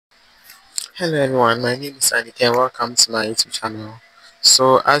Hello everyone, my name is Anike and welcome to my YouTube channel.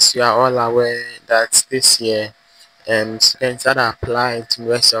 So as you are all aware that this year students that apply to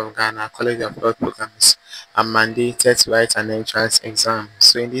University of Ghana College of Health programs are mandated to write an entrance exam.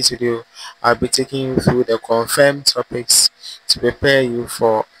 So in this video, I'll be taking you through the confirmed topics to prepare you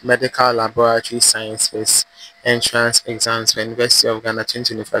for medical laboratory sciences entrance exams for University of Ghana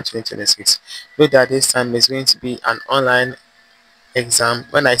 2025-2026. Note that this time is going to be an online exam.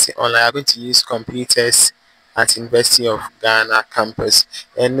 When I say online, I'm going to use computers at University of Ghana campus.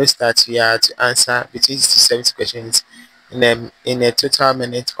 And note that we are to answer between 60 to 70 questions in a total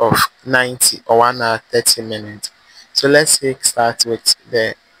minute of 90 or 1 hour 30 minutes. So let's start with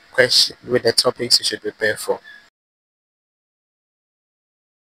the topics you should prepare for.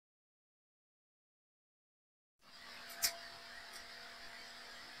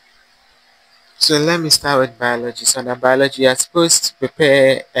 So let me start with biology. So under biology, you are supposed to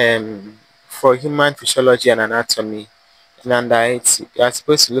prepare for human physiology and anatomy. And under it, you are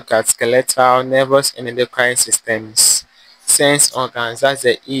supposed to look at skeletal, nervous, and endocrine systems, sense organs, that's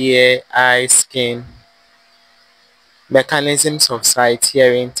the ear, eye, skin, mechanisms of sight,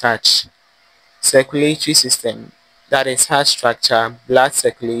 hearing, touch, circulatory system, that is heart structure, blood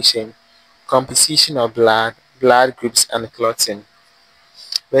circulation, composition of blood, blood groups, and clotting,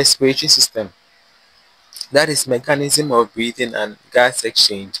 respiratory system, that is mechanism of breathing and gas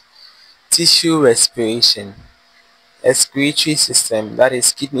exchange, tissue respiration, excretory system, that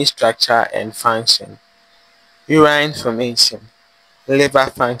is kidney structure and function, urine formation, liver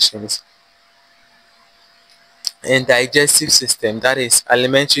functions, and digestive system, that is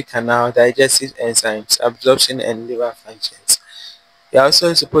alimentary canal, digestive enzymes, absorption, and liver functions. You're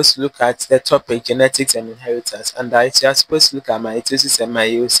also supposed to look at the topic genetics and inheritance, and that you're supposed to look at mitosis and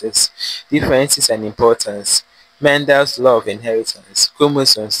meiosis, differences and importance, Mendel's law of inheritance,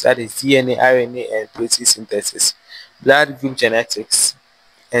 chromosomes, that is DNA, RNA, and protein synthesis, blood group genetics,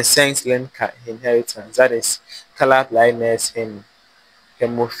 and sex-linked inheritance, that is color blindness and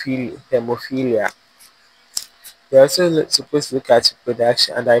hemophilia. We're also supposed to look at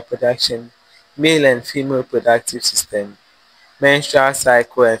reproduction and reproduction, male and female reproductive system, menstrual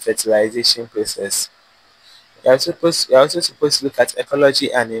cycle and fertilization process. You're also supposed to look at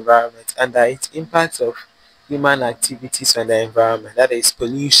ecology and environment and its impact of human activities on the environment, that is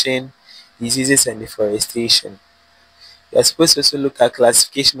pollution, diseases, and deforestation. You're supposed to also look at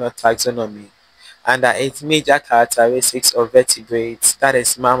classification or taxonomy and its major characteristics of vertebrates, that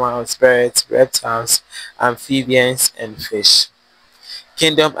is mammals, birds, reptiles, amphibians, and fish.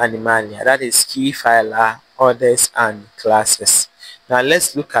 Kingdom Animalia, that is key phyla, orders, and classes. Now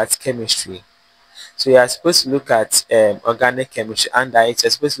let's look at chemistry. So you are supposed to look at organic chemistry, and you're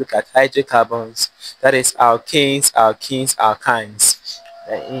supposed to look at hydrocarbons, that is alkanes, alkenes, alkynes.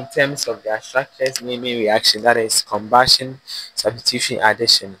 In terms of their structures, naming reaction, that is combustion, substitution,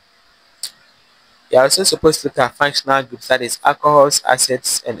 addition. You are also supposed to look at functional groups, that is alcohols,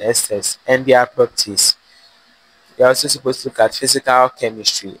 acids, and esters, and their properties. You're also supposed to look at physical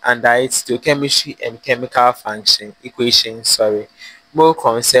chemistry, and it's stoichiometry and chemical function equations, more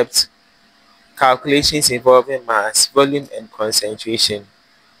concepts, calculations involving mass, volume, and concentration,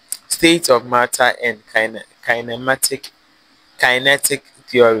 state of matter, and kinetic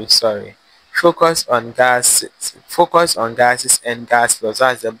theory, focus on gases and gas laws,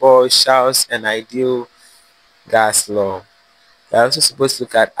 as the Bohr, Charles, and ideal gas law. We're also supposed to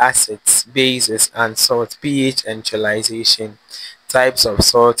look at acids, bases, and salt, pH and neutralization, types of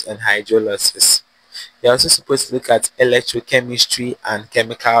salt, and hydrolysis. You're also supposed to look at electrochemistry and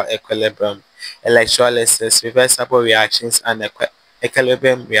chemical equilibrium, electrolysis, reversible reactions, and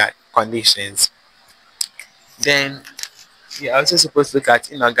equilibrium conditions. Then you're also supposed to look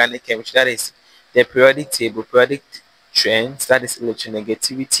at inorganic chemistry, that is the periodic table, periodic trends, that is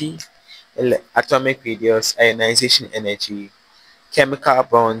electronegativity, atomic radius, ionization energy, chemical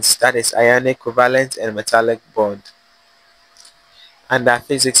bonds, that is ionic, covalent, and metallic bond. Under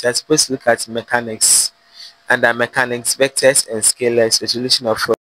physics, you're supposed to look at mechanics. Under mechanics, vectors and scalars, resolution of